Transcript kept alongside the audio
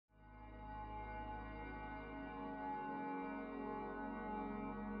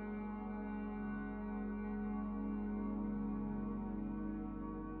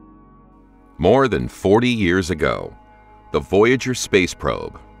More than 40 years ago, the Voyager space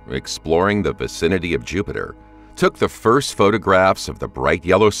probe, exploring the vicinity of Jupiter, took the first photographs of the bright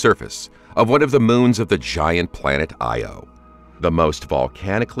yellow surface of one of the moons of the giant planet Io, the most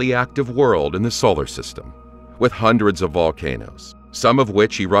volcanically active world in the solar system, with hundreds of volcanoes, some of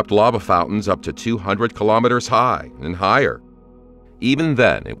which erupt lava fountains up to 200 kilometers high and higher. Even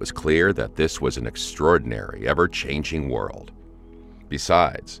then, it was clear that this was an extraordinary, ever-changing world.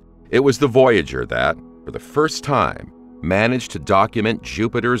 Besides, it was the Voyager that, for the first time, managed to document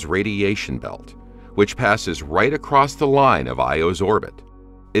Jupiter's radiation belt, which passes right across the line of Io's orbit.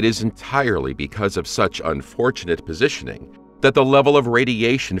 It is entirely because of such unfortunate positioning that the level of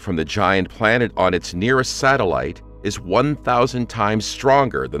radiation from the giant planet on its nearest satellite is 1,000 times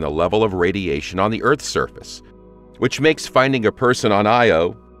stronger than the level of radiation on the Earth's surface, which makes finding a person on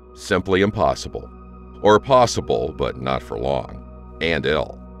Io simply impossible. Or possible, but not for long, and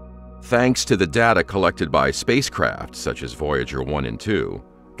ill. Thanks to the data collected by spacecraft such as Voyager 1 and 2,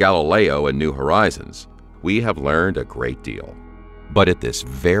 Galileo and New Horizons, we have learned a great deal. But at this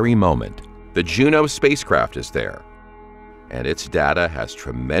very moment, the Juno spacecraft is there, and its data has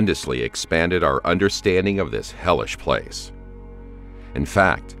tremendously expanded our understanding of this hellish place. In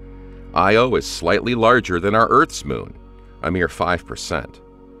fact, Io is slightly larger than our Earth's moon, a mere 5%,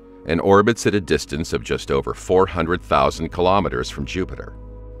 and orbits at a distance of just over 400,000 kilometers from Jupiter.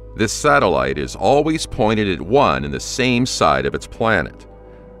 This satellite is always pointed at one and the same side of its planet,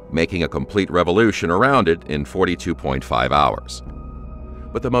 making a complete revolution around it in 42.5 hours.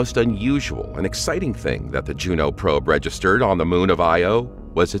 But the most unusual and exciting thing that the Juno probe registered on the moon of Io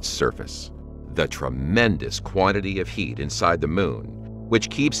was its surface. The tremendous quantity of heat inside the moon, which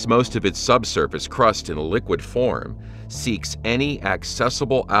keeps most of its subsurface crust in a liquid form, seeks any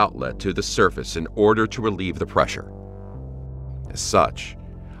accessible outlet to the surface in order to relieve the pressure. As such,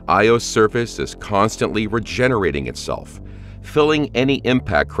 Io's surface is constantly regenerating itself, filling any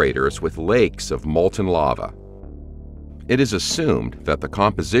impact craters with lakes of molten lava. It is assumed that the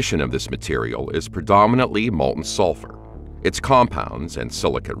composition of this material is predominantly molten sulfur, its compounds, and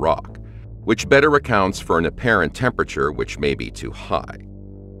silicate rock, which better accounts for an apparent temperature which may be too high.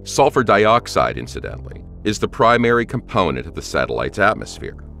 Sulfur dioxide, incidentally, is the primary component of the satellite's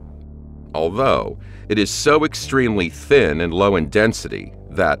atmosphere. Although it is so extremely thin and low in density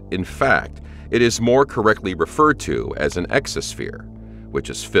that, in fact, it is more correctly referred to as an exosphere, which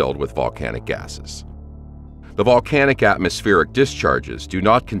is filled with volcanic gases. The volcanic atmospheric discharges do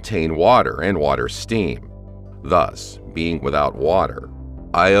not contain water and water steam. Thus, being without water,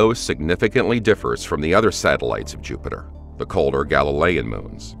 Io significantly differs from the other satellites of Jupiter, the colder Galilean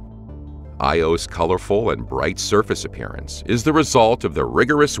moons. Io's colorful and bright surface appearance is the result of the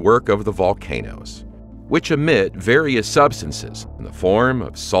rigorous work of the volcanoes, which emit various substances in the form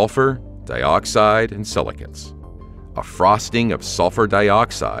of sulfur, dioxide, and silicates. A frosting of sulfur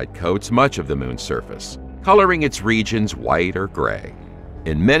dioxide coats much of the moon's surface, coloring its regions white or gray.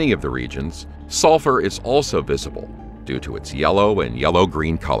 In many of the regions, sulfur is also visible due to its yellow and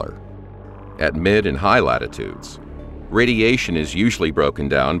yellow-green color. At mid and high latitudes, radiation is usually broken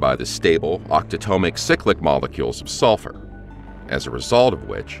down by the stable octatomic cyclic molecules of sulfur, as a result of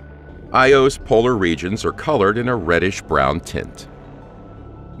which Io's polar regions are colored in a reddish-brown tint.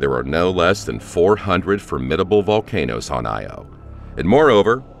 There are no less than 400 formidable volcanoes on Io, and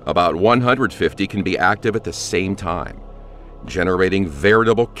moreover, about 150 can be active at the same time, generating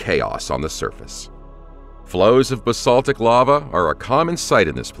veritable chaos on the surface. Flows of basaltic lava are a common sight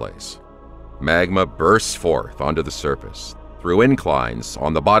in this place. Magma bursts forth onto the surface through inclines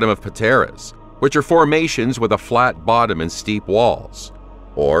on the bottom of pateras, which are formations with a flat bottom and steep walls,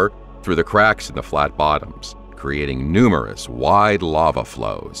 or through the cracks in the flat bottoms, creating numerous wide lava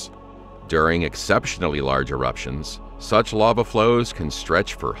flows. During exceptionally large eruptions, such lava flows can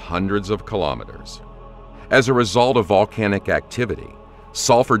stretch for hundreds of kilometers. As a result of volcanic activity,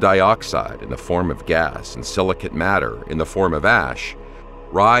 sulfur dioxide in the form of gas and silicate matter in the form of ash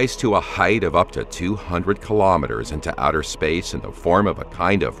rise to a height of up to 200 kilometers into outer space in the form of a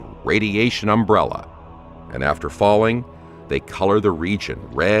kind of radiation umbrella, and after falling, they color the region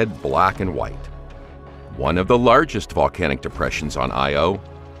red, black, and white. One of the largest volcanic depressions on Io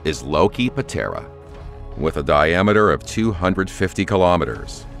is Loki Patera. With a diameter of 250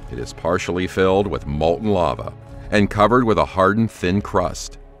 kilometers, it is partially filled with molten lava and covered with a hardened thin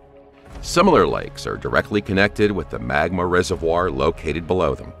crust. Similar lakes are directly connected with the magma reservoir located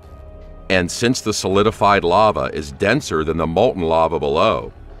below them. And since the solidified lava is denser than the molten lava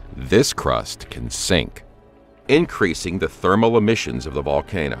below, this crust can sink, increasing the thermal emissions of the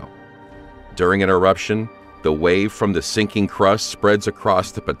volcano. During an eruption, The wave from the sinking crust spreads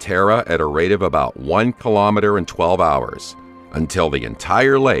across the patera at a rate of about 1 kilometer in 12 hours, until the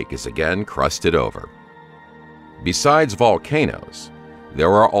entire lake is again crusted over. Besides volcanoes,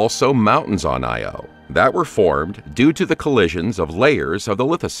 there are also mountains on Io that were formed due to the collisions of layers of the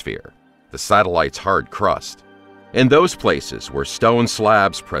lithosphere, the satellite's hard crust. In those places where stone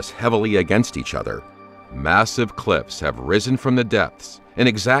slabs press heavily against each other, massive cliffs have risen from the depths in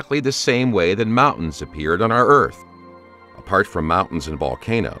exactly the same way that mountains appeared on our Earth. Apart from mountains and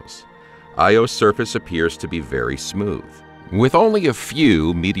volcanoes, Io's surface appears to be very smooth, with only a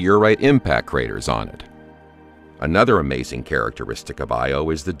few meteorite impact craters on it. Another amazing characteristic of Io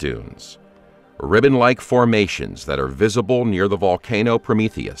is the dunes, ribbon-like formations that are visible near the volcano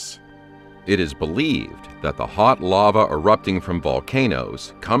Prometheus. It is believed that the hot lava erupting from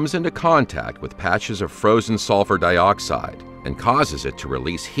volcanoes comes into contact with patches of frozen sulfur dioxide and causes it to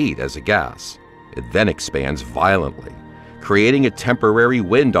release heat as a gas. It then expands violently, creating a temporary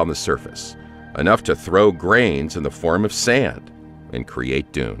wind on the surface, enough to throw grains in the form of sand and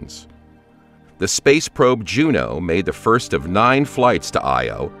create dunes. The space probe Juno made the first of 9 flights to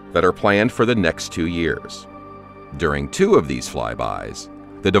Io that are planned for the next 2 years. During 2 of these flybys,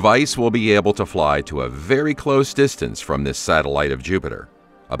 the device will be able to fly to a very close distance from this satellite of Jupiter,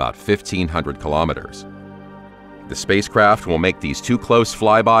 about 1,500 kilometers. The spacecraft will make these 2 close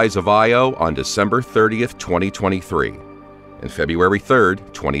flybys of Io on December 30th, 2023, and February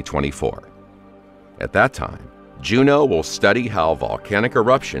 3rd, 2024. At that time, Juno will study how volcanic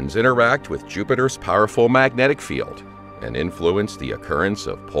eruptions interact with Jupiter's powerful magnetic field and influence the occurrence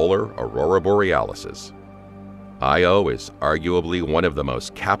of polar aurora borealises. Io is arguably one of the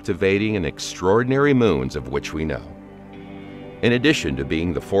most captivating and extraordinary moons of which we know. In addition to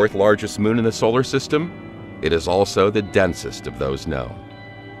being the 4th largest moon in the solar system, it is also the densest of those known.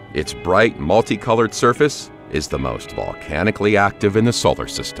 Its bright, multicolored surface is the most volcanically active in the solar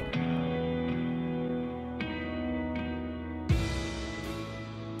system.